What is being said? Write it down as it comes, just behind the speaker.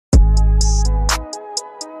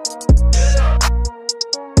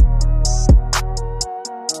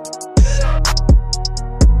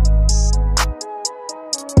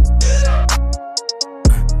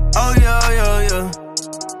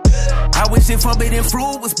forbidden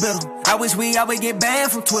fruit was bitter. I wish we always get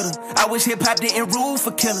banned from Twitter. I wish hip-hop didn't rule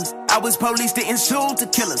for killers. I wish police didn't shoot the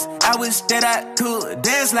killers. I wish that I could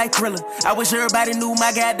dance like Thriller. I wish everybody knew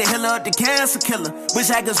my guy, the healer, the cancer killer. Wish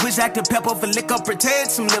I could pepper for liquor,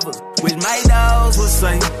 protect some livers. Wish my dogs would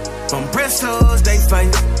safe from pressures they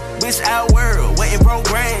face. Wish our world wasn't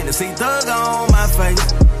programmed to see thug on my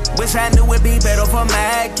face. Wish I knew it'd be better for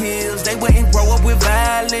my kids. They wouldn't grow up with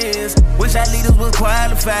violence. Wish our leaders was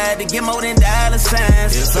qualified to get more than dollar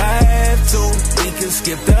signs. If I have to, we can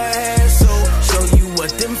skip the hassle. Show you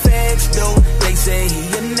what them facts do. They say he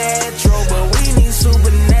a natural, but we need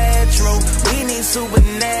supernatural. We need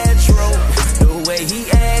supernatural. The way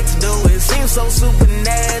he acts, though, it seems so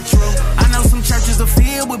supernatural. I know some churches are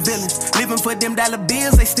filled with villains, living for them dollar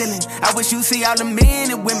bills they stealing. I wish you see all the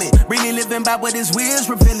men and women really living by what his will's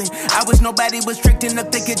revealing. I wish nobody was tricked into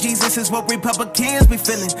thinking Jesus is what Republicans be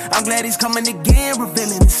feeling. I'm glad he's coming again,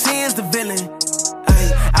 revealing his sins the villain.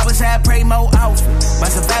 I wish I prayed more often. By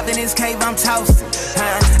surviving this cave, I'm tossing.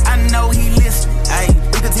 I know he listening.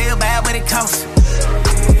 You can tell by what it costs.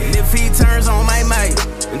 And if he turns on my mic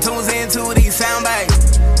and tunes into these sound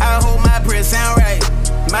bites, I hope my prayer sound right.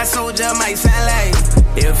 My soldier might sound like,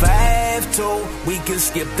 if I have to, we can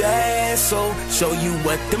skip the hassle. Show you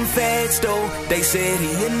what them facts do. They said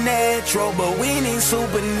he a natural, but we need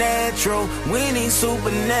supernatural. We need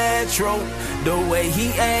supernatural. The way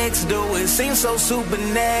he acts, though, it seems so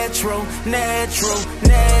supernatural. Natural,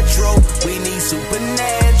 natural. We need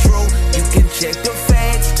supernatural. You can check the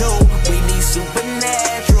facts too. We need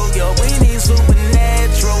supernatural. Yo, we need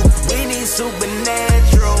supernatural. We need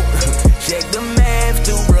supernatural. Check the math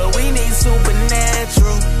too, bro.